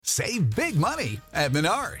Save big money at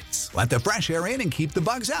Menards. Let the fresh air in and keep the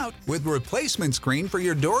bugs out with replacement screen for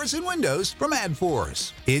your doors and windows from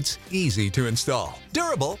AdForce. It's easy to install,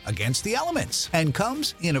 durable against the elements, and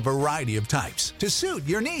comes in a variety of types to suit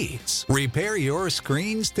your needs. Repair your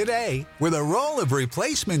screens today with a roll of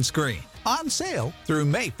replacement screen on sale through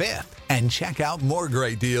May 5th. And check out more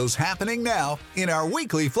great deals happening now in our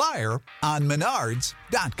weekly flyer on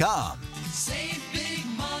Menards.com. Save big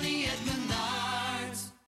money at Menards.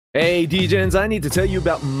 Hey, DJs, I need to tell you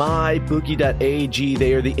about MyBookie.ag.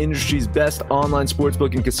 They are the industry's best online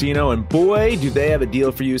sportsbook and casino, and boy, do they have a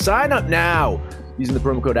deal for you. Sign up now using the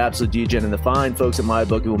promo code AbsoluteDGen, and the fine folks at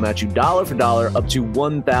MyBookie will match you dollar for dollar up to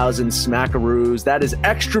 1,000 smackaroos. That is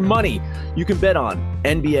extra money you can bet on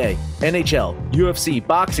NBA, NHL, UFC,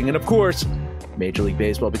 boxing, and of course, Major League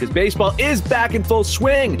Baseball, because baseball is back in full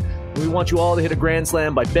swing. We want you all to hit a grand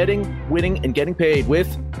slam by betting, winning, and getting paid with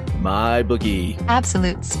MyBookie.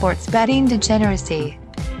 Absolute sports betting degeneracy.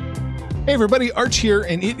 Hey everybody, Arch here,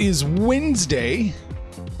 and it is Wednesday.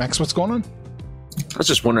 Max, what's going on? I was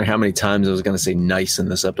just wondering how many times I was going to say nice in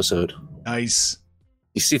this episode. Nice.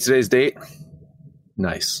 You see today's date?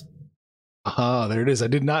 Nice. Ah, there it is. I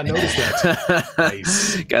did not notice that.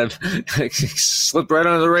 Nice. Got slipped right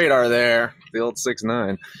under the radar there. The old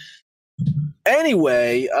 6'9".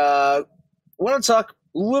 Anyway, I want to talk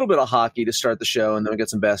a little bit of hockey to start the show, and then we get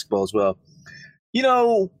some basketball as well. You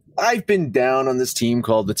know, I've been down on this team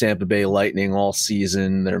called the Tampa Bay Lightning all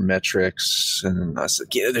season, their metrics, and I said,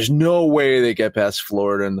 yeah, there's no way they get past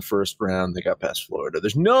Florida in the first round. They got past Florida.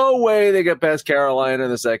 There's no way they get past Carolina in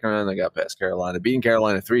the second round. They got past Carolina, beating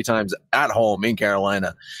Carolina 3 times at home in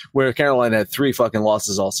Carolina, where Carolina had 3 fucking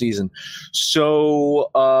losses all season.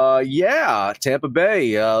 So, yeah, Tampa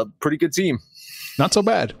Bay, pretty good team. Not so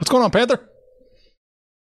bad. What's going on, Panther?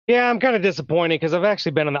 Yeah, I'm kind of disappointed because I've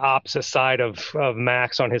actually been on the opposite side of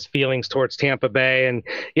Max on his feelings towards Tampa Bay. And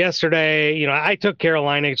yesterday, you know, I took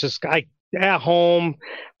Carolina. It's just at home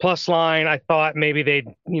plus line. I thought maybe they'd,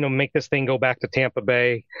 you know, make this thing go back to Tampa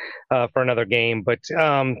Bay for another game. But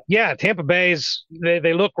yeah, Tampa Bay's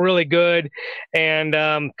they look really good, and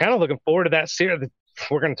kind of looking forward to that series.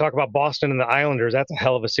 We're going to talk about Boston and the Islanders. That's a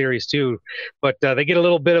hell of a series too. But they get a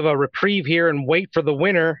little bit of a reprieve here and wait for the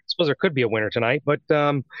winner. I suppose there could be a winner tonight. But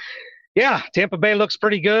yeah, Tampa Bay looks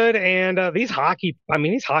pretty good. And these hockey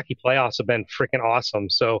playoffs have been freaking awesome.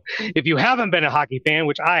 So if you haven't been a hockey fan,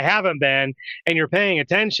 which I haven't been, and you're paying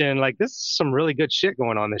attention, like this is some really good shit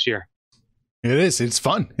going on this year. It is. It's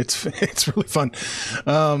fun. It's really fun.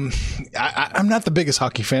 I'm not the biggest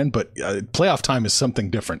hockey fan, but playoff time is something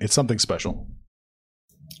different. It's something special.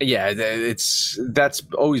 Yeah, that's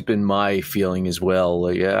always been my feeling as well.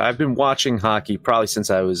 I've been watching hockey probably since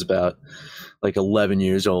I was about 11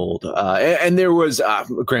 years old. And there was,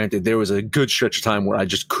 granted, there was a good stretch of time where I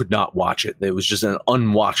just could not watch it. It was just an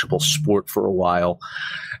unwatchable sport for a while.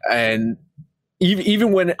 And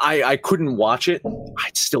even when I couldn't watch it,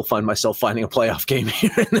 I'd still find myself finding a playoff game here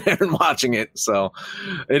and there and watching it. So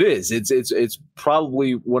it is. It's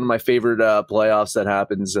probably one of my favorite playoffs that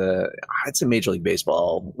happens. I'd say Major League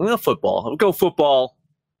Baseball. Well, football. I would go football,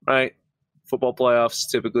 right? Football playoffs,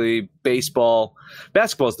 typically. Baseball.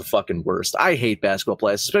 Basketball is the fucking worst. I hate basketball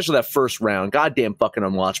playoffs, especially that first round. Goddamn fucking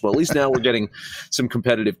unwatchable. At least now we're getting some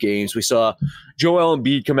competitive games. We saw Joel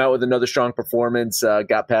Embiid come out with another strong performance,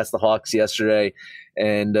 got past the Hawks yesterday.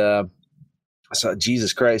 And I saw,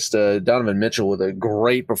 Jesus Christ, Donovan Mitchell with a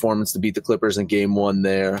great performance to beat the Clippers in game 1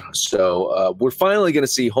 there. So we're finally going to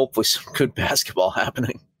see, hopefully, some good basketball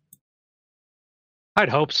happening. I'd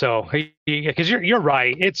hope so, because you're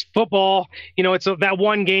right. It's football, you know. It's that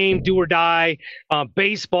one game, do or die.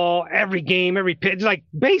 Baseball, every game, every pitch. Like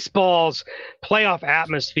baseball's playoff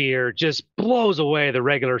atmosphere just blows away the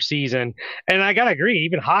regular season. And I gotta agree,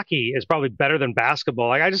 even hockey is probably better than basketball.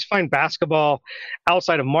 Like I just find basketball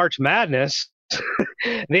outside of March Madness,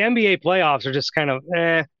 the NBA playoffs are just kind of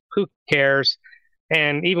who cares?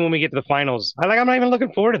 And even when we get to the finals, I'm not even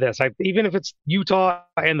looking forward to this. Even if it's Utah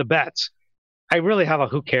and the Bets. I really have a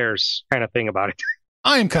who cares kind of thing about it.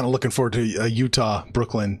 I am kind of looking forward to a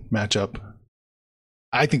Utah-Brooklyn matchup.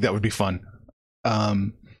 I think that would be fun.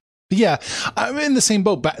 Yeah, I'm in the same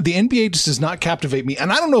boat. The NBA just does not captivate me.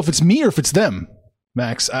 And I don't know if it's me or if it's them,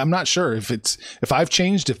 Max. I'm not sure if I've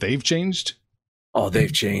changed, if they've changed. Oh,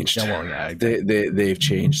 they've changed. Yeah, well, yeah, they've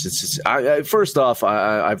changed. First off,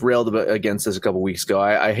 I've railed against this a couple weeks ago.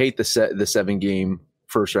 I hate the 7-game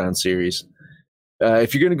first-round series.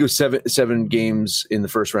 If you're going to go seven games in the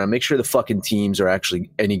first round, make sure the fucking teams are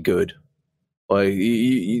actually any good. Like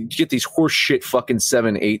you get these horse shit fucking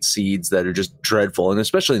 7-8 seeds that are just dreadful, and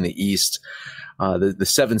especially in the East, the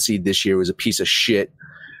 7 seed this year was a piece of shit.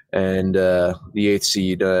 and the 8th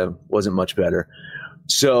seed wasn't much better.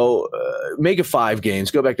 So make it 5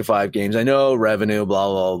 games. Go back to 5 games. I know revenue, blah,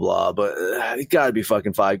 blah, blah, but it got to be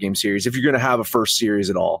fucking 5-game series if you're going to have a first series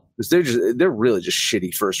at all. Because they're really just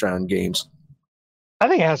shitty first-round games. I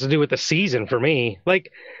think it has to do with the season for me.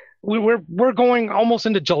 Like, we're going almost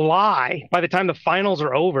into July by the time the finals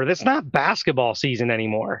are over. That's not basketball season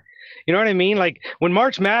anymore. You know what I mean? Like, when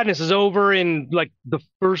March Madness is over in like the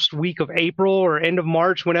first week of April or end of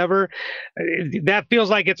March, whenever, that feels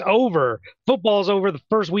like it's over. Football's over the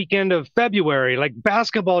first weekend of February. Like,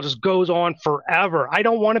 basketball just goes on forever. I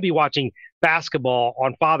don't want to be watching basketball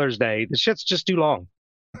on Father's Day. The shit's just too long.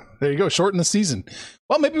 There you go. Shorten the season.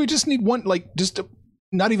 Well, maybe we just need one, like,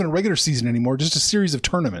 not even a regular season anymore, just a series of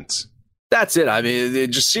tournaments. That's it. I mean,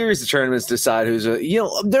 just series of tournaments decide who's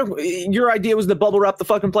your idea was to bubble wrap the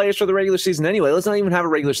fucking players for the regular season anyway. Let's not even have a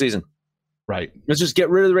regular season. Right. Let's just get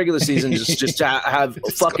rid of the regular season. just have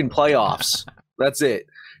fucking playoffs. That's it.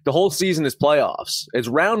 The whole season is playoffs. It's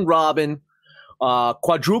round robin,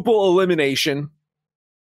 quadruple elimination.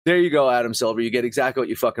 There you go, Adam Silver. You get exactly what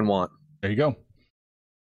you fucking want. There you go.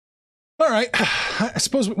 All right. I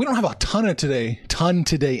suppose we don't have a ton today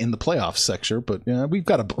in the playoffs section, but we've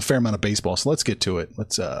got a fair amount of baseball, so let's get to it.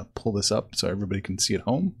 Let's pull this up so everybody can see at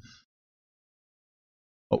home.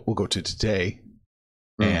 Oh, we'll go to today,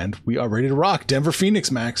 and we are ready to rock. Denver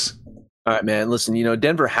Phoenix, Max. All right, man. Listen,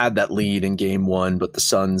 Denver had that lead in game 1, but the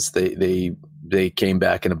Suns, they came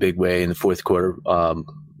back in a big way in the fourth quarter,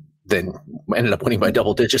 then ended up winning by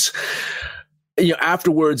double digits.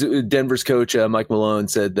 Afterwards, Denver's coach, Mike Malone,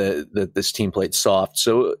 said that this team played soft.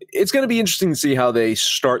 So it's going to be interesting to see how they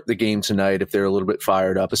start the game tonight, if they're a little bit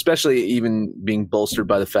fired up, especially even being bolstered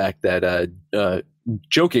by the fact that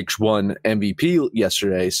Jokic won MVP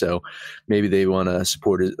yesterday. So maybe they want to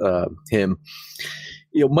support him.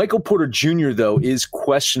 Michael Porter Jr., though, is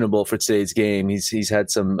questionable for today's game. He's had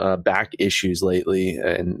some back issues lately,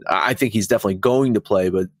 and I think he's definitely going to play,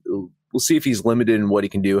 but we'll see if he's limited in what he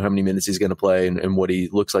can do, how many minutes he's going to play, and what he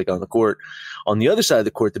looks like on the court. On the other side of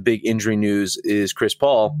the court, the big injury news is Chris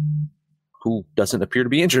Paul, who doesn't appear to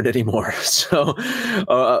be injured anymore. So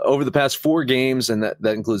over the past 4 games, and that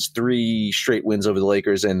includes 3 straight wins over the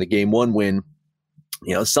Lakers and the game 1 win,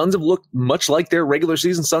 Suns have looked much like their regular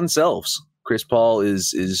season Suns selves. Chris Paul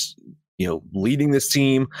is leading this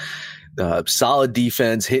team. Solid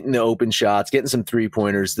defense, hitting the open shots, getting some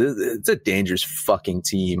 3-pointers. It's a dangerous fucking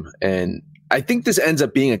team. And I think this ends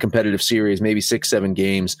up being a competitive series, maybe 6-7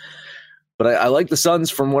 games. But I like the Suns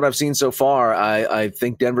from what I've seen so far. I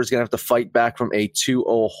think Denver's going to have to fight back from a 2-0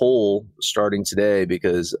 hole starting today,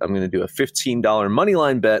 because I'm going to do a $15 money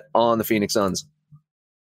line bet on the Phoenix Suns.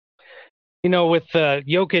 With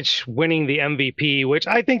Jokic winning the MVP, which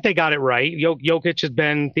I think they got it right. Jokic has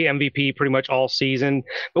been the MVP pretty much all season.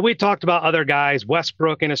 But we talked about other guys,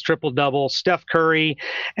 Westbrook in his triple-double, Steph Curry.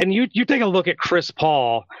 And you take a look at Chris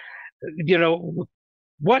Paul.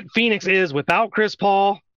 What Phoenix is without Chris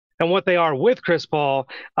Paul and what they are with Chris Paul,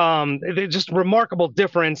 they're just remarkable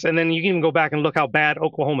difference. And then you can even go back and look how bad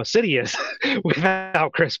Oklahoma City is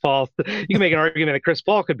without Chris Paul. You can make an argument that Chris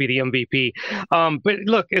Paul could be the MVP. But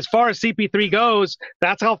look, as far as CP3 goes,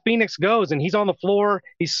 that's how Phoenix goes. And he's on the floor.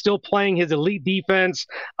 He's still playing his elite defense,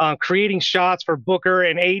 creating shots for Booker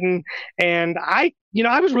and Ayton. And I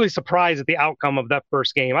was really surprised at the outcome of that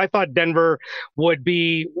first game. I thought Denver would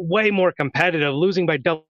be way more competitive. Losing by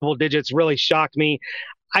double digits really shocked me.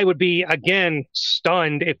 I would be, again,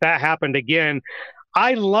 stunned if that happened again.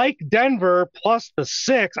 I like Denver plus the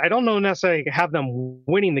 6. I don't know necessarily have them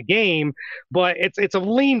winning the game, but it's a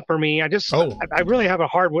lean for me. I really have a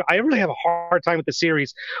hard time with the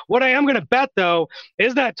series. What I am going to bet, though,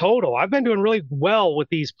 is that total. I've been doing really well with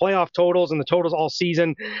these playoff totals and the totals all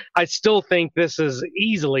season. I still think this is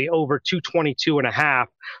easily over 222.5.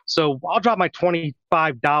 So I'll drop my $25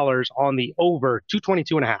 on the over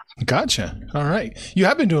 222.5. Gotcha. All right. You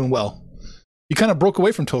have been doing well. You kind of broke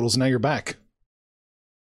away from totals, and now you're back.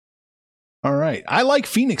 All right. I like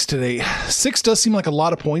Phoenix today. 6 does seem like a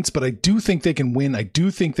lot of points, but I do think they can win. I do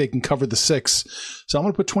think they can cover the 6. So I'm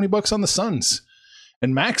going to put $20 on the Suns.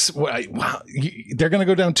 And Max, they're going to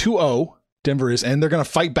go down 2-0. Denver is, and they're going to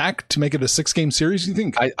fight back to make it a 6-game series. You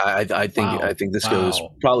think? I think this goes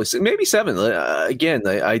probably maybe 7. Again,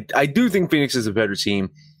 I do think Phoenix is a better team,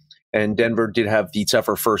 and Denver did have the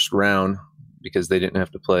tougher first round because they didn't have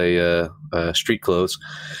to play street clothes.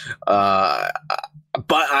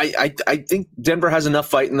 But I think Denver has enough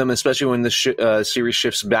fight in them, especially when the series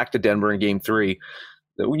shifts back to Denver in Game 3.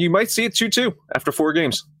 That you might see it 2-2 after 4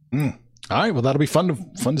 games. All right, well, that'll be fun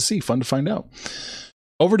to see, fun to find out.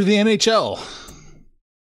 Over to the NHL.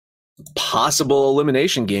 possible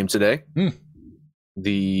elimination game today.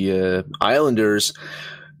 The Islanders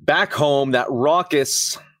back home, that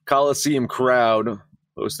raucous Coliseum crowd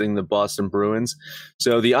hosting the Boston Bruins.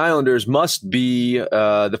 So the Islanders must be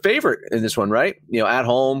the favorite in this one, right? At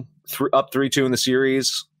home, up 3-2 in the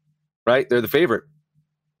series, right? They're the favorite.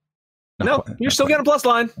 No, you're still getting a plus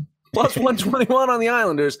line. Plus 121 on the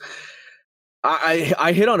Islanders.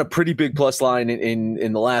 I hit on a pretty big plus line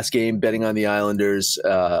in the last game betting on the Islanders,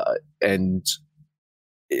 and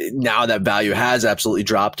now that value has absolutely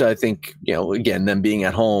dropped. I think, again, them being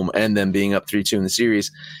at home and them being up 3-2 in the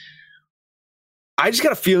series. I just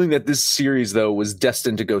got a feeling that this series, though, was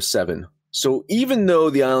destined to go 7. So even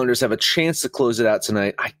though the Islanders have a chance to close it out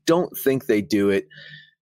tonight, I don't think they do it.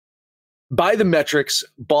 By the metrics,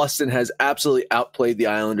 Boston has absolutely outplayed the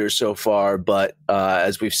Islanders so far, but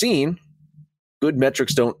as we've seen, good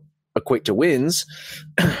metrics don't equate to wins.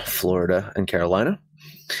 Florida and Carolina.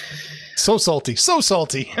 So salty.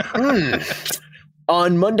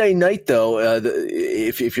 On Monday night, though,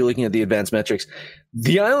 if you're looking at the advanced metrics,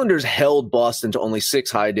 the Islanders held Boston to only 6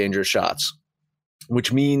 high-danger shots,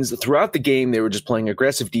 which means throughout the game, they were just playing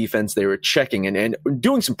aggressive defense. They were checking and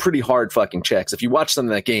doing some pretty hard fucking checks. If you watch some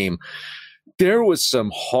of that game, there was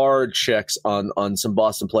some hard checks on some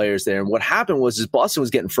Boston players there. And what happened was Boston was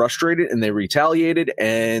getting frustrated and they retaliated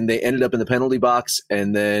and they ended up in the penalty box.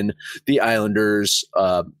 And then the Islanders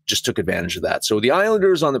just took advantage of that. So the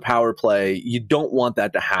Islanders on the power play, you don't want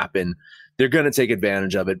that to happen. They're going to take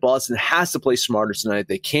advantage of it. Boston has to play smarter tonight.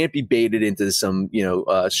 They can't be baited into some,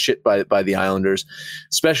 shit by the Islanders,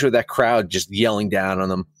 especially with that crowd just yelling down on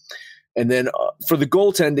them. And then for the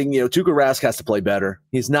goaltending, Tuukka Rask has to play better.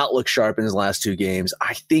 He's not looked sharp in his last 2 games.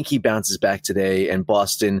 I think he bounces back today, and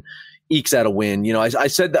Boston ekes out a win. I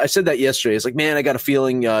said that yesterday. It's like, man, I got a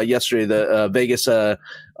feeling yesterday the Vegas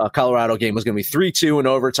Colorado game was going to be 3-2 in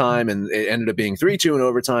overtime, and it ended up being 3-2 in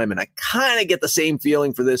overtime. And I kind of get the same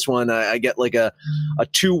feeling for this one. I get like a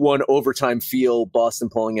 2-1 overtime feel. Boston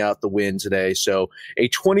pulling out the win today. So a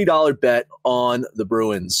 $20 bet on the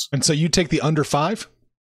Bruins. And so you take the under 5?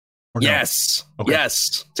 No? Yes. Okay.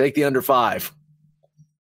 Yes. Take the under 5.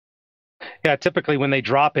 Yeah, typically when they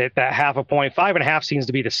drop it, that half a point, 5.5 seems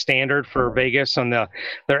to be the standard for Vegas on their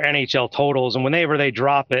NHL totals. And whenever they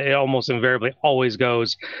drop it, it almost invariably always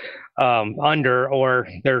goes under, or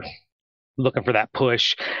they're looking for that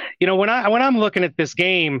push. When I'm looking at this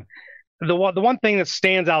game, the one thing that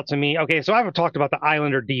stands out to me, okay, so I've talked about the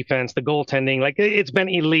Islander defense, the goaltending, like it's been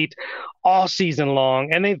elite all season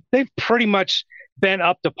long, and they've pretty much been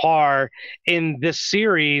up to par in this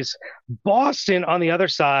series. Boston, on the other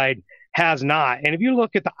side, has not. And if you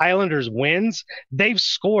look at the Islanders' wins, they've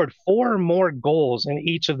scored 4 more goals in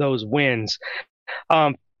each of those wins.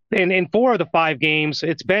 And in 4 of the 5 games,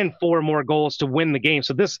 it's been 4 more goals to win the game.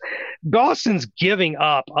 So Boston's giving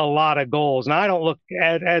up a lot of goals. Now, I don't look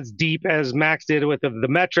at as deep as Max did with the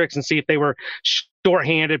metrics and see if they were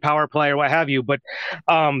shorthanded power play or what have you. But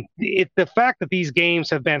the fact that these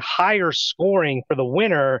games have been higher scoring for the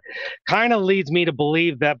winner kind of leads me to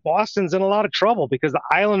believe that Boston's in a lot of trouble, because the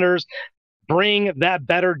Islanders bring that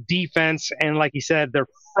better defense. And like you said, they're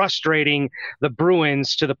frustrating the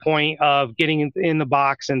Bruins to the point of getting in the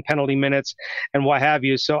box and penalty minutes and what have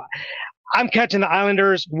you. So I'm catching the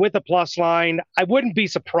Islanders with a plus line. I wouldn't be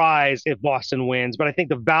surprised if Boston wins, but I think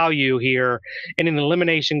the value here in an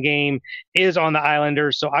elimination game is on the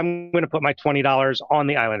Islanders. So I'm going to put my $20 on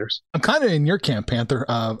the Islanders. I'm kind of in your camp, Panther.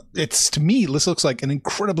 To me, this looks like an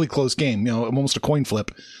incredibly close game, almost a coin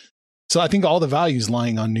flip. So I think all the value is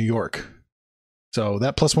lying on New York. So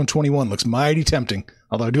that plus 121 looks mighty tempting,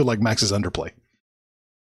 although I do like Max's underplay.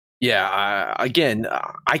 Yeah, again,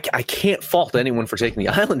 I can't fault anyone for taking the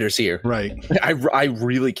Islanders here. Right. I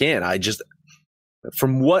really can't. I just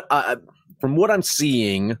from what I'm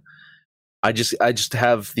seeing, I just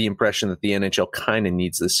have the impression that the NHL kind of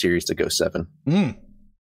needs this series to go 7.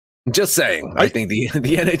 Just saying. I think the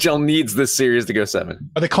NHL needs this series to go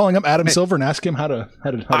 7. Are they calling up Adam Silver and asking him how to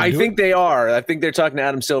I do think it? they are. I think they're talking to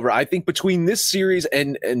Adam Silver. I think between this series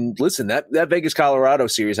and listen, that Vegas Colorado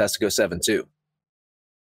series has to go 7 too.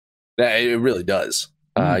 It really does.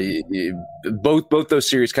 Both those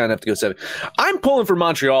series kind of have to go 7. I'm pulling for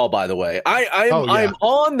Montreal, by the way. I'm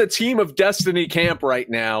on the Team of Destiny camp right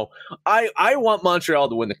now. I want Montreal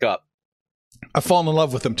to win the cup. I've fallen in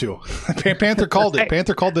love with them too. Panther called it.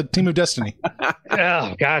 Panther called the Team of Destiny.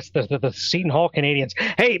 Oh gosh, the Seton Hall Canadians.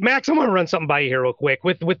 Hey Max, I'm gonna run something by you here real quick.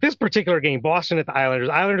 With this particular game, Boston at the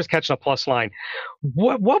Islanders catching a plus line.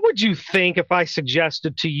 What would you think if I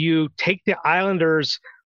suggested to you take the Islanders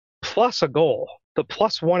plus a goal, the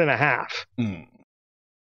plus 1.5?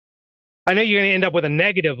 I know you're going to end up with a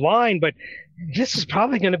negative line, but this is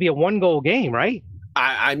probably going to be a 1-goal game, right?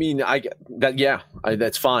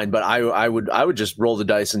 That's fine. But I would just roll the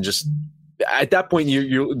dice and just at that point,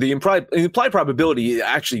 the implied probability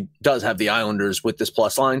actually does have the Islanders with this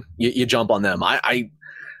plus line. You jump on them. I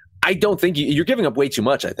don't think you're giving up way too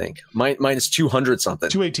much. I think minus 200 something,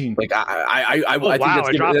 218. Like I wow,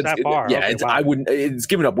 think it drops that far. Yeah, Okay, I wouldn't. It's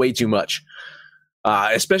giving up way too much,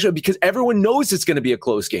 especially because everyone knows it's going to be a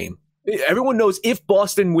close game. Everyone knows if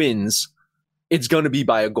Boston wins, it's going to be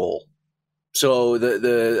by a goal. So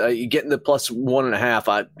the getting the plus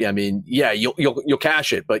 1.5. You'll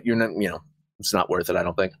cash it, but you're not. It's not worth it. I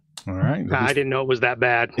don't think. All right. I didn't know it was that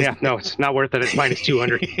bad. Yeah, no, it's not worth it. It's minus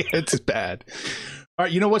 200. It's bad. All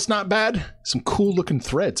right. You know what's not bad? Some cool looking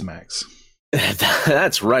threads, Max.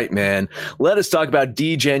 That's right, man. Let us talk about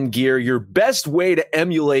DGen gear, your best way to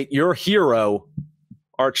emulate your hero,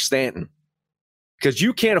 Arch Stanton. Because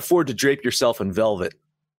you can't afford to drape yourself in velvet,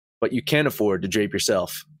 but you can afford to drape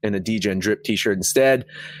yourself in a DGen drip t-shirt instead.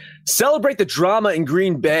 Celebrate the drama in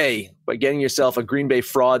Green Bay by getting yourself a Green Bay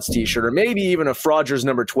Frauds t-shirt or maybe even a Frauders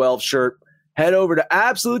number 12 shirt. Head over to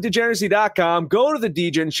AbsoluteDegeneracy.com, go to the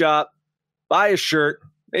DGen shop, buy a shirt,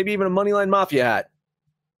 maybe even a Moneyline Mafia hat.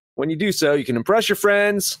 When you do so, you can impress your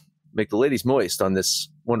friends, make the ladies moist on this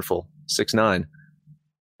wonderful 6'9",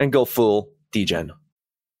 and go full DGen.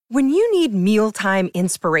 When you need mealtime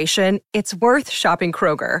inspiration, it's worth shopping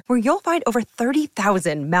Kroger, where you'll find over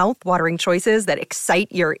 30,000 mouth-watering choices that excite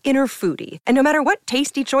your inner foodie. And no matter what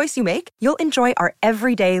tasty choice you make, you'll enjoy our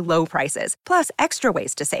everyday low prices, plus extra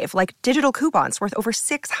ways to save, like digital coupons worth over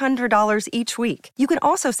 $600 each week. You can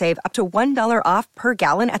also save up to $1 off per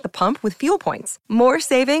gallon at the pump with fuel points. More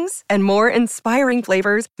savings and more inspiring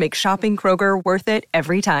flavors make shopping Kroger worth it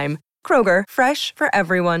every time. Kroger, fresh for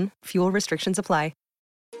everyone. Fuel restrictions apply.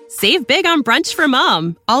 Save big on brunch for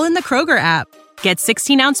mom, all in the Kroger app. Get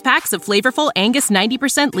 16-ounce packs of flavorful Angus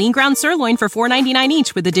 90% lean ground sirloin for $4.99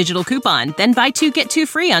 each with a digital coupon. Then buy 2, get 2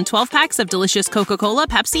 free on 12 packs of delicious Coca-Cola,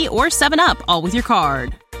 Pepsi, or 7-Up, all with your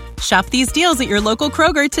card. Shop these deals at your local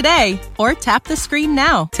Kroger today, or tap the screen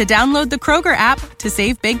now to download the Kroger app to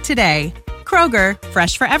save big today. Kroger,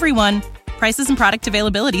 fresh for everyone. Prices and product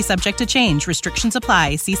availability subject to change. Restrictions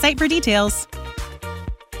apply. See site for details.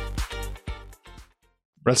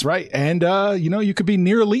 That's right. And, you could be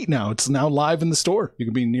near elite now. It's now live in the store. You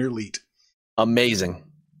can be near elite. Amazing.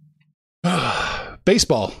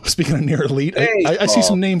 Baseball. Speaking of near elite, I see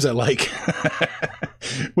some names I like.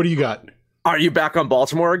 What do you got? Are you back on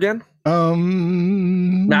Baltimore again?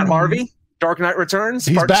 Matt Harvey? Dark Knight Returns?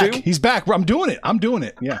 He's part back. 2? He's back. I'm doing it.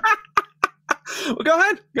 Yeah. Well, go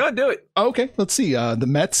ahead, do it. Okay, let's see. The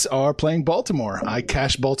Mets are playing Baltimore. I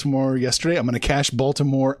cashed Baltimore yesterday. I'm going to cash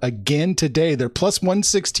Baltimore again today. They're plus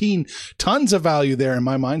 116. Tons of value there in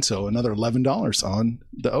my mind. So another $11 on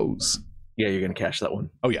the O's. Yeah, you're going to cash that one.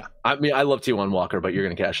 Oh, yeah. I mean, I love T1 Walker, but you're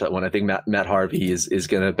going to cash that one. I think Matt Harvey is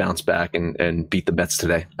going to bounce back and beat the Mets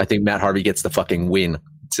today. I think Matt Harvey gets the fucking win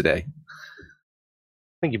today.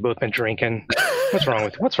 I think you've both been drinking.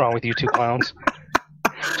 What's wrong with you two clowns?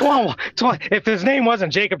 Tuan, if his name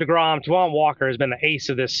wasn't Jacob deGrom, Tuan Walker has been the ace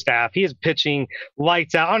of this staff. He is pitching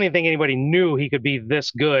lights out. I don't even think anybody knew he could be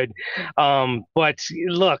this good. But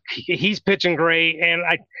look, he's pitching great. And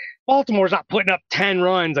Baltimore's not putting up 10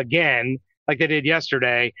 runs again like they did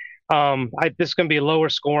yesterday. This is going to be lower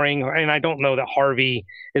scoring, and I don't know that Harvey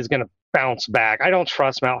is going to bounce back. I don't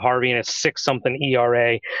trust Matt Harvey in a 6-something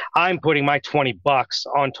ERA. I'm putting my $20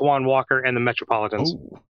 on Tuan Walker and the Metropolitans.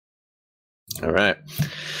 Ooh. All right.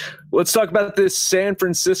 Let's talk about this San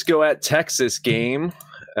Francisco at Texas game.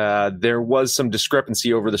 There was some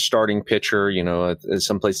discrepancy over the starting pitcher.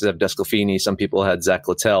 Some places have Desclafini, some people had Zach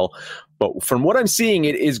Littell. But from what I'm seeing,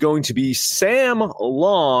 it is going to be Sam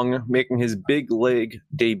Long making his big league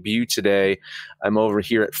debut today. I'm over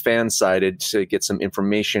here at Fansided to get some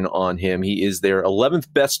information on him. He is their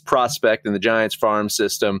 11th best prospect in the Giants farm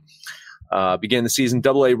system. Began the season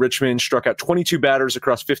Double-A Richmond, struck out 22 batters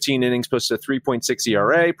across 15 innings, posted a 3.6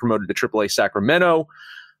 ERA, promoted to Triple-A Sacramento,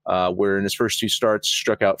 where in his first 2 starts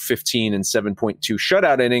struck out 15 and 7.2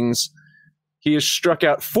 shutout innings. He has struck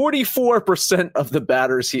out 44% of the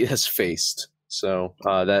batters he has faced. So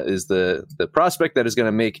that is the prospect that is going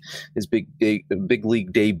to make his big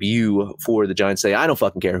league debut for the Giants. I don't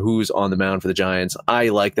fucking care who's on the mound for the Giants. I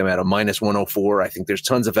like them at a minus 104. I think there's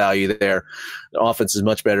tons of value there. The offense is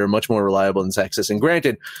much better, much more reliable than Texas. And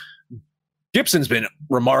granted, Gibson's been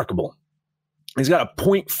remarkable. He's got a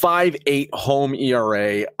 .58 home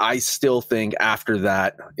ERA. I still think after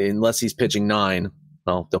that, unless he's pitching 9,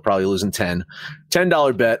 well, they'll probably lose in 10.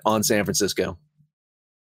 $10 bet on San Francisco.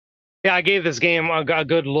 Yeah, I gave this game a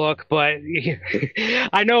good look, but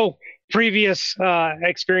I know previous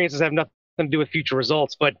experiences have nothing to do with future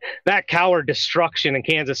results, but that coward destruction in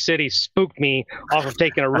Kansas City spooked me off of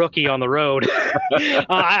taking a rookie on the road.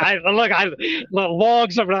 I'm going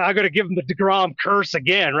to give him the DeGrom curse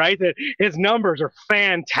again, right? That his numbers are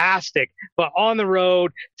fantastic, but on the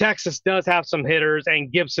road, Texas does have some hitters,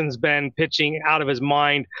 and Gibson's been pitching out of his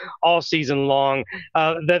mind all season long.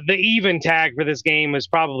 The even tag for this game is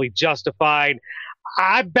probably justified.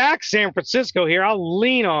 I back San Francisco here. I'll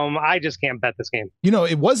lean on them. I just can't bet this game.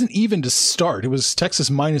 It wasn't even to start. It was Texas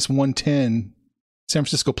minus 110, San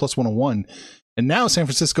Francisco plus 101. And now San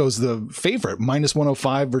Francisco is the favorite, minus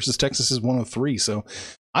 105 versus Texas is 103. So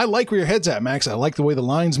I like where your head's at, Max. I like the way the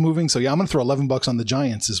line's moving. So yeah, I'm going to throw $11 on the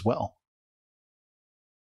Giants as well.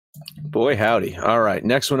 Boy, howdy. All right.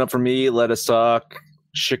 Next one up for me. Let us talk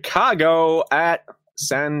Chicago at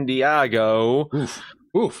San Diego.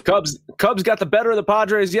 Oof. Cubs got the better of the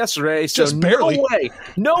Padres yesterday, so Just barely.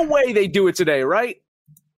 No way they do it today, right?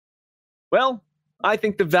 Well, I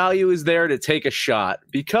think the value is there to take a shot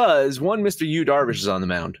because one Mr. Yu Darvish is on the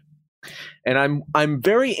mound, and I'm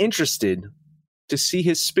very interested to see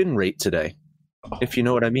his spin rate today, if you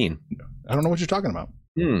know what I mean. I don't know what you're talking about.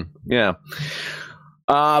 Yeah.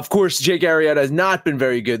 Of course, Jake Arrieta has not been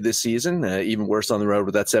very good this season, even worse on the road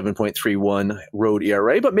with that 7.31 road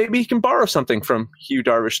ERA, but maybe he can borrow something from Hugh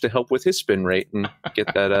Darvish to help with his spin rate and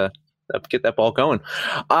get that ball going.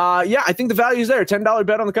 Yeah, I think the value is there. $10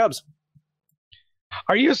 bet on the Cubs.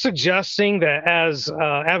 Are you suggesting that as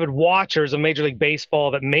avid watchers of Major League Baseball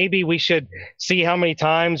that maybe we should see how many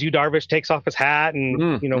times Yu Darvish takes off his hat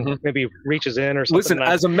and maybe reaches in or something? Listen,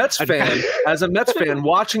 as a Mets fan,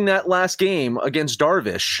 watching that last game against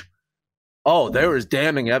Darvish, there was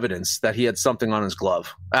damning evidence that he had something on his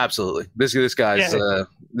glove. Absolutely, this guy's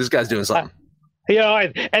doing something.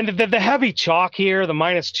 And the heavy chalk here, the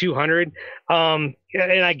minus 200, and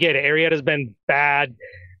I get it. Arrieta's been bad.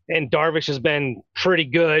 And Darvish has been pretty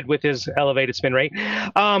good with his elevated spin rate.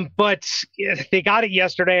 But they got it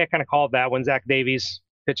yesterday. I kind of called that when Zach Davies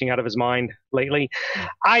pitching out of his mind lately.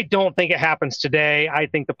 I don't think it happens today. I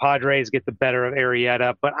think the Padres get the better of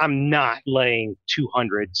Arrieta, but I'm not laying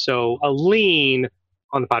 200. So a lean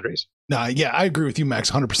on the Padres. Yeah, I agree with you,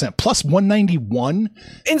 Max, 100%. Plus 191.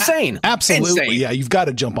 Insane. Absolutely. Insane. Yeah, you've got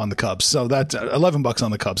to jump on the Cubs. So that's $11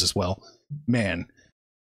 on the Cubs as well. Man.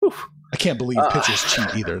 Oof. I can't believe pitchers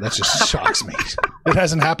cheat either. That just shocks me. It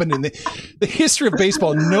hasn't happened in the history of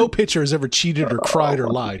baseball. No pitcher has ever cheated or cried or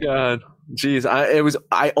lied. God, jeez,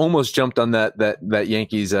 I almost jumped on that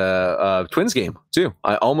Yankees Twins game too.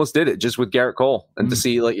 I almost did it just with Garrett Cole and to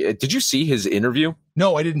see did you see his interview?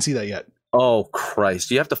 No, I didn't see that yet. Oh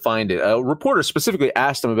Christ, you have to find it. A reporter specifically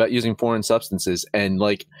asked him about using foreign substances and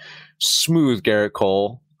smooth Garrett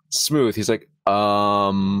Cole, smooth. He's like,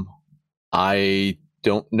 I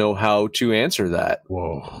don't know how to answer that.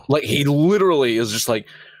 Whoa. He literally is just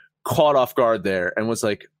caught off guard there and was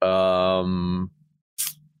like, I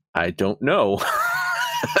don't know.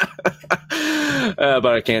 But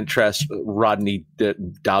I can't trust Rodney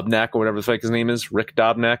Dobnak or whatever the fuck his name is. Rick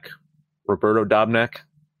Dobnak, Roberto Dobnak,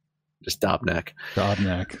 just Dobnak.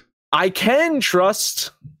 I can trust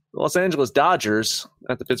the Los Angeles Dodgers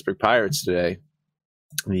at the Pittsburgh Pirates today.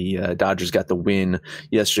 The Dodgers got the win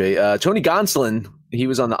yesterday. Tony Gonsolin, he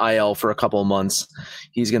was on the IL for a couple of months.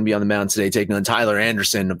 He's going to be on the mound today, taking on Tyler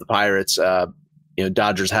Anderson of the Pirates.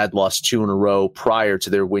 Dodgers had lost 2 in a row prior to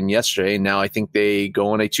their win yesterday. And now I think they go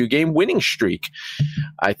on a 2-game winning streak.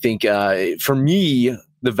 I think for me,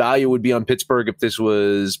 the value would be on Pittsburgh if this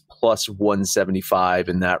was plus 175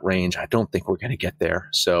 in that range. I don't think we're going to get there.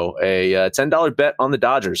 So a $10 bet on the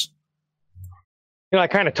Dodgers. I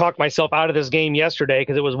kind of talked myself out of this game yesterday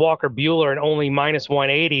because it was Walker Buehler and only minus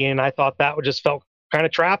 180. And I thought that just felt kind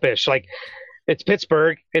of trappish. It's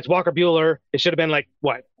Pittsburgh. It's Walker Buehler. It should have been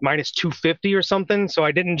minus 250 or something. So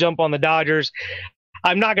I didn't jump on the Dodgers.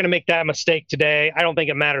 I'm not going to make that mistake today. I don't think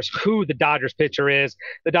it matters who the Dodgers pitcher is.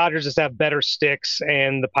 The Dodgers just have better sticks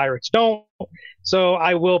and the Pirates don't. So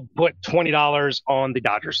I will put $20 on the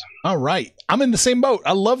Dodgers. All right. I'm in the same boat.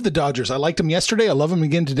 I love the Dodgers. I liked them yesterday. I love them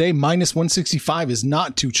again today. Minus 165 is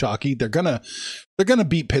not too chalky. They're going to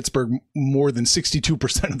beat Pittsburgh more than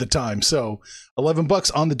 62% of the time. So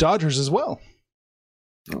 $11 on the Dodgers as well.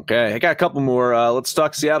 Okay, I got a couple more. Let's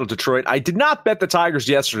talk Seattle, Detroit. I did not bet the Tigers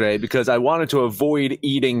yesterday because I wanted to avoid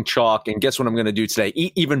eating chalk. And guess what I'm going to do today?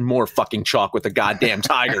 Eat even more fucking chalk with the goddamn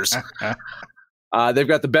Tigers. They've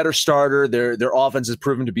got the better starter. Their offense has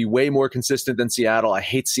proven to be way more consistent than Seattle. I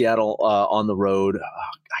hate Seattle on the road.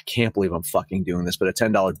 I can't believe I'm fucking doing this, but a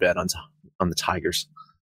 $10 bet on the Tigers.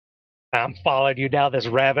 I'm following you down this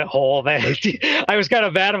rabbit hole. That I was kind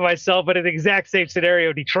of mad at myself, but in the exact same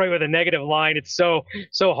scenario, Detroit with a negative line, it's so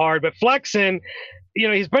hard. But Flexen,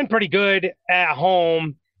 he's been pretty good at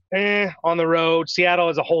home, on the road. Seattle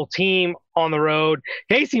as a whole team on the road.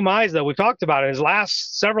 Casey Mize, though, we've talked about it. His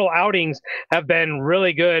last several outings have been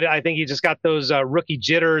really good. I think he just got those rookie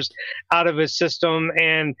jitters out of his system.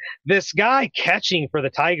 And this guy catching for the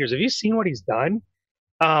Tigers, have you seen what he's done?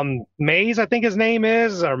 Mays, I think his name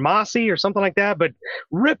is, or Mossy or something like that, but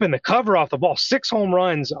ripping the cover off the ball. 6 home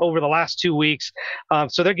runs over the last 2 weeks.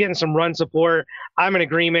 So they're getting some run support. I'm in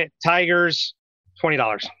agreement. Tigers,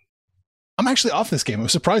 $20. I'm actually off this game. It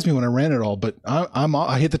surprised me when I ran it all, but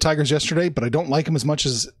I hit the Tigers yesterday, but I don't like them as much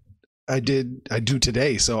as I do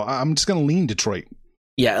today. So I'm just going to lean Detroit.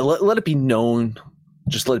 Yeah. Let it be known.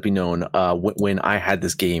 Just let it be known. When I had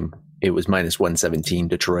this game, it was minus 117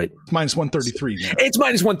 Detroit. Minus 133 now. It's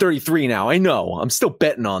minus 133 now. I know. I'm still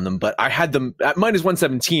betting on them, but I had them at minus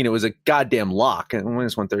 117. It was a goddamn lock. And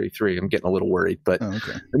minus 133. I'm getting a little worried, but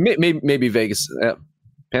okay. Maybe Vegas.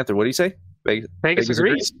 Panther, what do you say? Vegas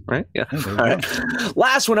agrees. Right? Yeah. All right.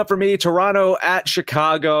 Last one up for me, Toronto at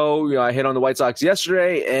Chicago. I hit on the White Sox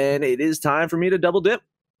yesterday, and it is time for me to double dip.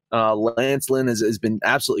 Lance Lynn has been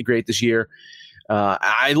absolutely great this year.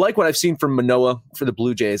 I like what I've seen from Manoah for the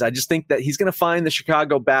Blue Jays. I just think that he's going to find the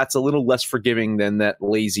Chicago bats a little less forgiving than that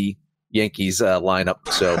lazy Yankees lineup.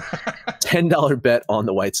 So $10 bet on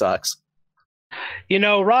the White Sox.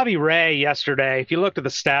 Robbie Ray yesterday, if you looked at the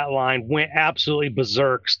stat line, went absolutely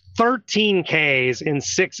berserk. 13 Ks in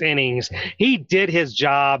 6 innings. He did his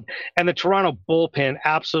job, and the Toronto bullpen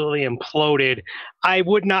absolutely imploded. I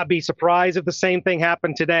would not be surprised if the same thing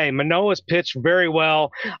happened today. Manoah's pitched very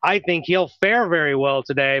well. I think he'll fare very well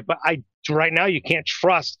today, but right now you can't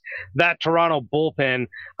trust that Toronto bullpen.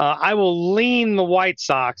 I will lean the White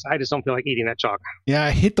Sox. I just don't feel like eating that chalk. Yeah,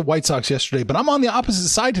 I hit the White Sox yesterday, but I'm on the opposite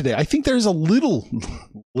side today. I think there's a little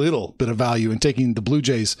bit of value in taking the Blue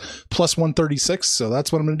Jays plus 136. So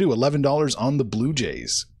that's what I'm going to do. $11 on the Blue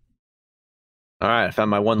Jays. All right, I found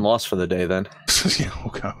my one loss for the day then. Yeah,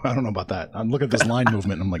 okay. I don't know about that. I'm looking at this line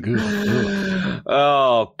movement and I'm like, ugh.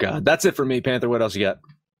 Oh, God. That's it for me, Panther. What else you got?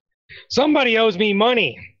 Somebody owes me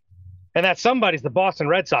money. And that somebody's the Boston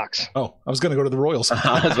Red Sox. Oh, I was going to go to the Royals.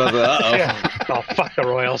 Yeah. Oh, fuck the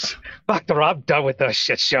Royals. Fuck the Rob. I'm done with this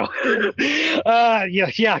shit show.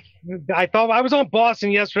 Yeah. I thought I was on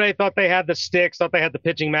Boston yesterday. Thought they had the sticks. Thought they had the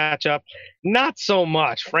pitching matchup. Not so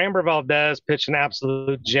much. Framber Valdez pitched an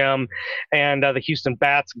absolute gem, and the Houston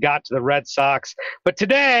Bats got to the Red Sox. But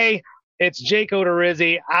today, it's Jake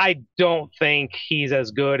Odorizzi. I don't think he's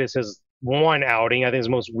as good as his one outing. I think his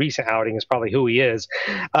most recent outing is probably who he is.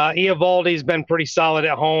 Eovaldi's been pretty solid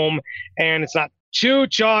at home, and it's not too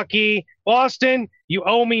chalky. Boston, you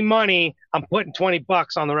owe me money. I'm putting $20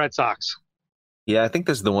 on the Red Sox. Yeah, I think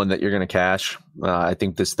this is the one that you're going to cash. I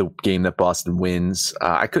think this is the game that Boston wins.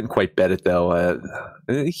 I couldn't quite bet it, though.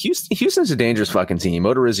 Houston's a dangerous fucking team,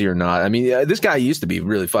 Odorizzi or not. I mean, this guy used to be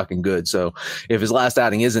really fucking good. So if his last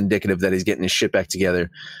outing is indicative that he's getting his shit back together,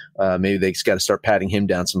 maybe they just got to start patting him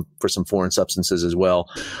down for some foreign substances as well.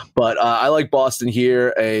 But I like Boston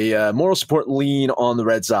here. A moral support lean on the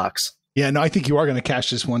Red Sox. Yeah, no, I think you are going to cash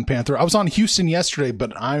this one, Panther. I was on Houston yesterday,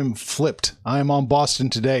 but I'm flipped. I'm on Boston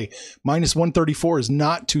today. Minus 134 is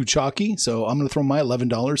not too chalky, so I'm going to throw my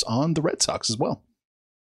 $11 on the Red Sox as well.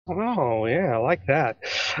 Oh, yeah, I like that.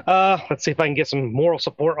 Let's see if I can get some moral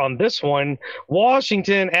support on this one.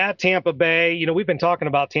 Washington at Tampa Bay. We've been talking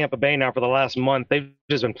about Tampa Bay now for the last month. They've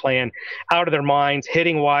just been playing out of their minds,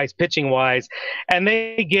 hitting-wise, pitching-wise. And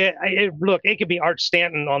it could be Arch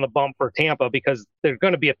Stanton on the bump for Tampa because there's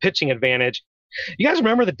going to be a pitching advantage. You guys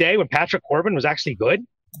remember the day when Patrick Corbin was actually good?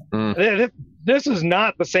 This is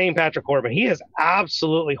not the same Patrick Corbin. He is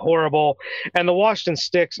absolutely horrible. And the Washington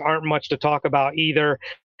Sticks aren't much to talk about either.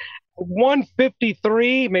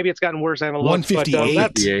 153, maybe it's gotten worse. I haven't looked.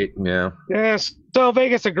 158. Yeah. Yes. So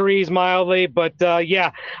Vegas agrees mildly, but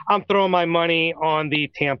I'm throwing my money on the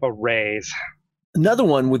Tampa Rays. Another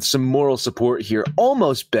one with some moral support here.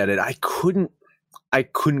 Almost bet it. I couldn't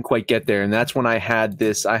quite get there, and that's when I had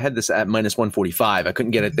this at minus 145. I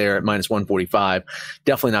couldn't get it there at minus 145.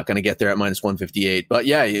 Definitely not going to get there at minus 158. But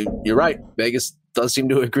yeah, you're right. Vegas does seem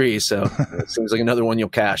to agree, so it seems like another one you'll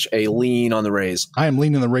cash. A lean on the Rays. I am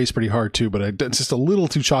leaning the Rays pretty hard too, but it's just a little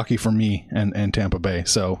too chalky for me and Tampa Bay.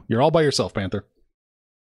 So you're all by yourself, Panther.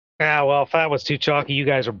 Ah, well, if that was too chalky, you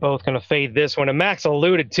guys are both going to fade this one. And Max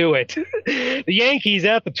alluded to it. The Yankees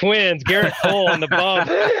at the Twins. Garrett Cole on the bump.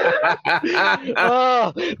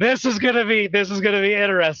 Oh, this is going to be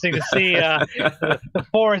interesting to see the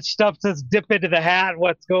foreign stuff just dip into the hat.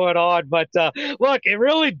 What's going on? But look, it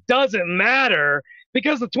really doesn't matter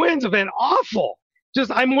because the Twins have been awful.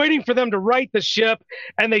 I'm waiting for them to right the ship,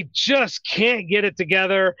 and they just can't get it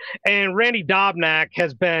together. And Randy Dobnak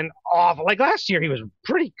has been awful. Like last year, he was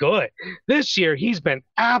pretty good. This year, he's been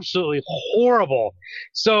absolutely horrible.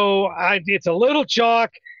 So it's a little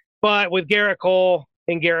chalk, but with Garrett Cole,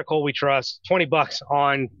 and Garrett Cole we trust. $20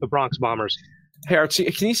 on the Bronx Bombers. Hey, Archie,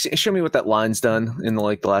 can you show me what that line's done in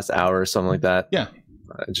the last hour or something like that? Yeah.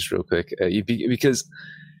 Just real quick, because.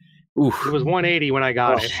 Oof. It was 180 when I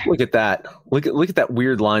got it. Look at that! Look at that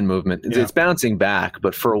weird line movement. Yeah. It's bouncing back,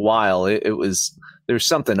 but for a while it was. There's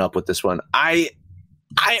something up with this one. I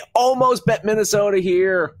almost bet Minnesota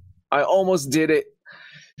here. I almost did it.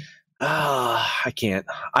 I can't.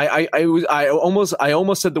 I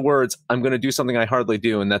almost said the words. I'm going to do something I hardly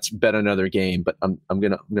do, and that's bet another game. But I'm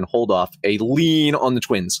gonna hold off. A lean on the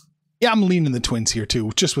Twins. Yeah, I'm leaning the Twins here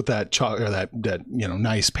too, just with that chalk or that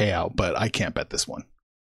nice payout. But I can't bet this one.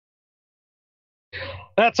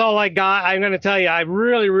 That's all I got. I'm going to tell you, I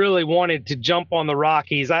really, really wanted to jump on the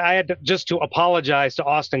Rockies. I had to apologize to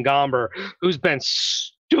Austin Gomber, who's been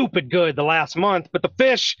stupid good the last month, but the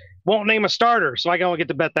Fish won't name a starter, so I don't get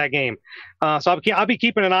to bet that game. So I'll be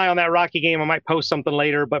keeping an eye on that Rocky game. I might post something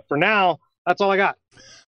later, but for now, that's all I got.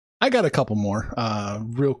 I got a couple more.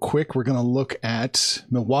 Real quick, we're going to look at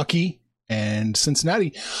Milwaukee and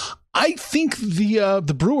Cincinnati. I think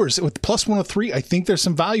the Brewers with plus 103, I think there's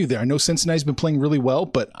some value there. I know Cincinnati's been playing really well,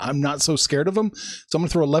 but I'm not so scared of them. So I'm going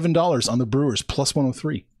to throw $11 on the Brewers plus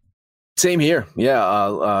 103. Same here.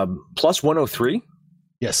 Yeah. Plus 103.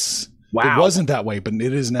 Yes. Wow. It wasn't that way, but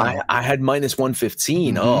it is now. I had minus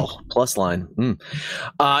 115. Mm-hmm. Oh, plus line.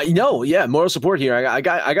 Yeah, moral support here. I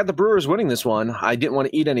got the Brewers winning this one. I didn't want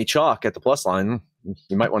to eat any chalk at the plus line.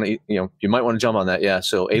 You might want to jump on that. Yeah.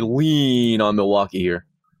 So a lean on Milwaukee here.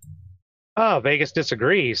 Oh, Vegas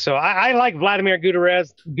disagrees. So I like Vladimir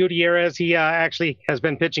Gutierrez. He actually has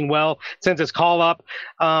been pitching well since his call up.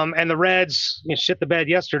 And the Reds shit the bed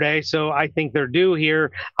yesterday, so I think they're due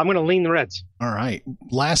here. I'm going to lean the Reds. All right.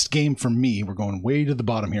 Last game for me. We're going way to the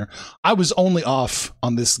bottom here. I was only off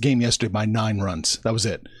on this game yesterday by 9 runs. That was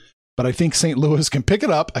it. But I think St. Louis can pick it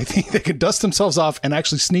up. I think they could dust themselves off and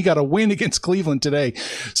actually sneak out a win against Cleveland today.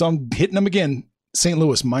 So I'm hitting them again. St.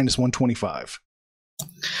 Louis minus 125.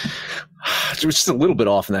 It was just a little bit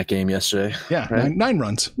off in that game yesterday. Yeah, right? 9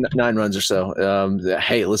 runs. 9 runs or so.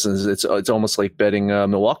 Hey, listen, it's almost like betting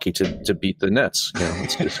Milwaukee to beat the Nets.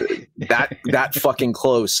 It's just, that fucking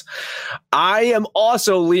close. I am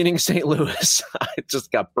also leaning St. Louis. I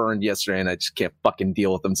just got burned yesterday, and I just can't fucking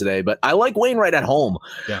deal with them today. But I like Wainwright at home.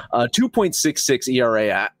 Yeah. 2.66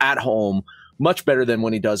 ERA at home, much better than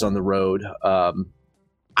when he does on the road.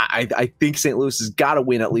 I think St. Louis has got to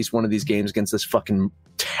win at least one of these games against this fucking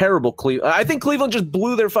terrible Cleveland. I think Cleveland just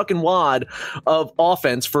blew their fucking wad of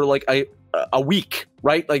offense for like a week,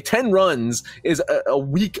 right? Like 10 runs is a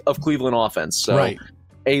week of Cleveland offense. So right.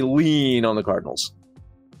 A lean on the Cardinals.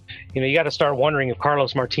 You got to start wondering if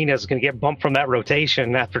Carlos Martinez is going to get bumped from that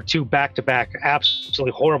rotation after 2 back-to-back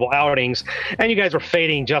absolutely horrible outings. And you guys are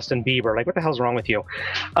fading Justin Bieber. Like, what the hell's wrong with you?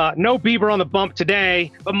 No Bieber on the bump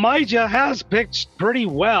today, but Maija has pitched pretty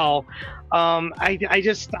well. I'm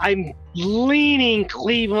leaning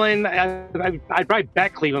Cleveland. I'd probably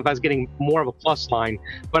bet Cleveland if I was getting more of a plus line,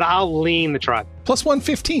 but I'll lean the Tribe. Plus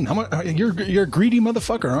 115. How much? You're a greedy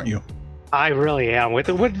motherfucker, aren't you? I really am. With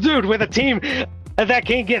a team that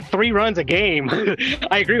can't get 3 runs a game.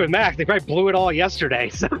 I agree with Max. They probably blew it all yesterday.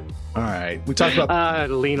 So. All right. We talked about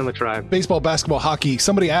lean on the Tribe. Baseball, basketball, hockey.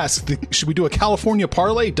 Somebody asked, should we do a California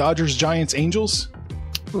parlay? Dodgers, Giants, Angels?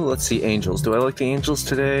 Ooh, let's see, Angels. Do I like the Angels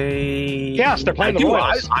today? Yes, they're playing the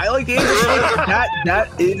Royals. I like the Angels. That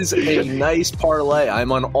is a nice parlay.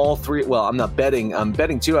 I'm on all 3. Well, I'm not betting. I'm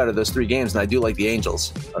betting 2 out of those 3 games, and I do like the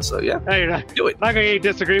Angels. So, yeah, do it. Not going to get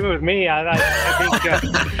disagreement with me. I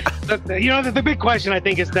think, the big question, I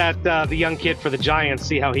think, is that the young kid for the Giants,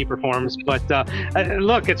 see how he performs. But,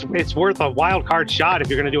 look, it's worth a wild card shot if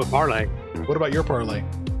you're going to do a parlay. What about your parlay?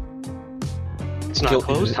 It's not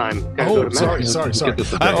close time. Oh, sorry.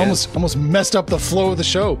 I almost messed up the flow of the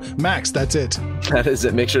show. Max, that's it. That is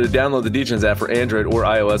it. Make sure to download the DGens app for Android or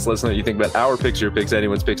iOS. Let us know what you think about our picks, your picks,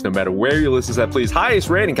 anyone's picks, no matter where you listen to that. Please, highest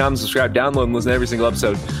rating, comment, subscribe, download, and listen to every single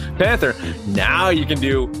episode. Panther, now you can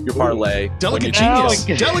do your parlay. Delicate genius.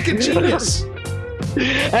 Delicate genius.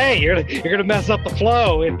 Hey, you're gonna mess up the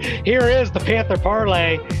flow. And here is the Panther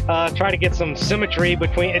parlay. Try to get some symmetry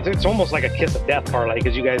between. It's almost like a kiss of death parlay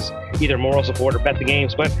because you guys either moral support or bet the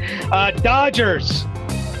games. But Dodgers,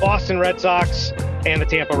 Boston Red Sox, and the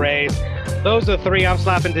Tampa Rays. Those are the three I'm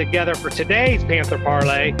slapping together for today's Panther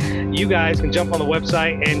parlay. You guys can jump on the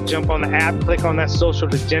website and jump on the app, click on that social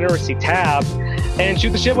degeneracy tab, and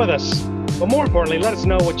shoot the shit with us. But more importantly, let us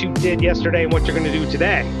know what you did yesterday and what you're going to do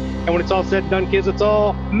today. And when it's all said and done, kids, it's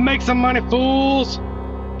all make some money, fools.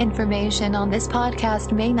 Information on this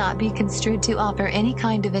podcast may not be construed to offer any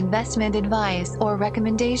kind of investment advice or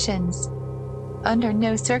recommendations. Under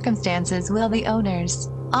no circumstances will the owners,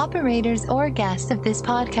 operators, or guests of this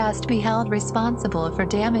podcast be held responsible for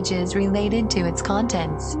damages related to its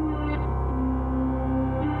contents.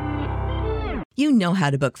 You know how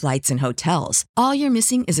to book flights and hotels. All you're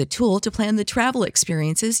missing is a tool to plan the travel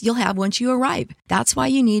experiences you'll have once you arrive. That's why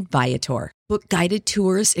you need Viator. Book guided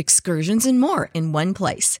tours, excursions, and more in one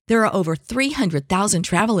place. There are over 300,000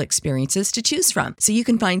 travel experiences to choose from, so you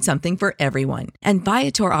can find something for everyone. And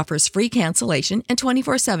Viator offers free cancellation and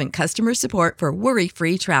 24/7 customer support for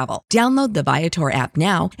worry-free travel. Download the Viator app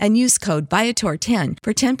now and use code Viator10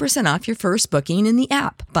 for 10% off your first booking in the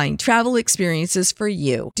app. Find travel experiences for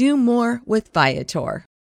you. Do more with Viator.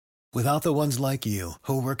 Without the ones like you,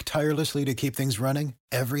 who work tirelessly to keep things running,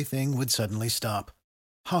 everything would suddenly stop.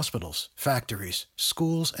 Hospitals, factories,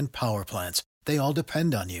 schools, and power plants, they all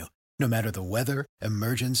depend on you. No matter the weather,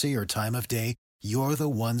 emergency, or time of day, you're the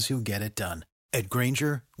ones who get it done. At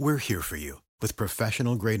Grainger, we're here for you with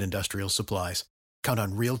professional-grade industrial supplies. Count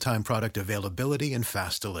on real-time product availability and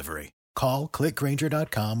fast delivery. Call, click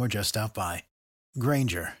Grainger.com, or just stop by.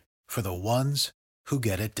 Grainger, for the ones who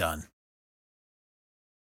get it done.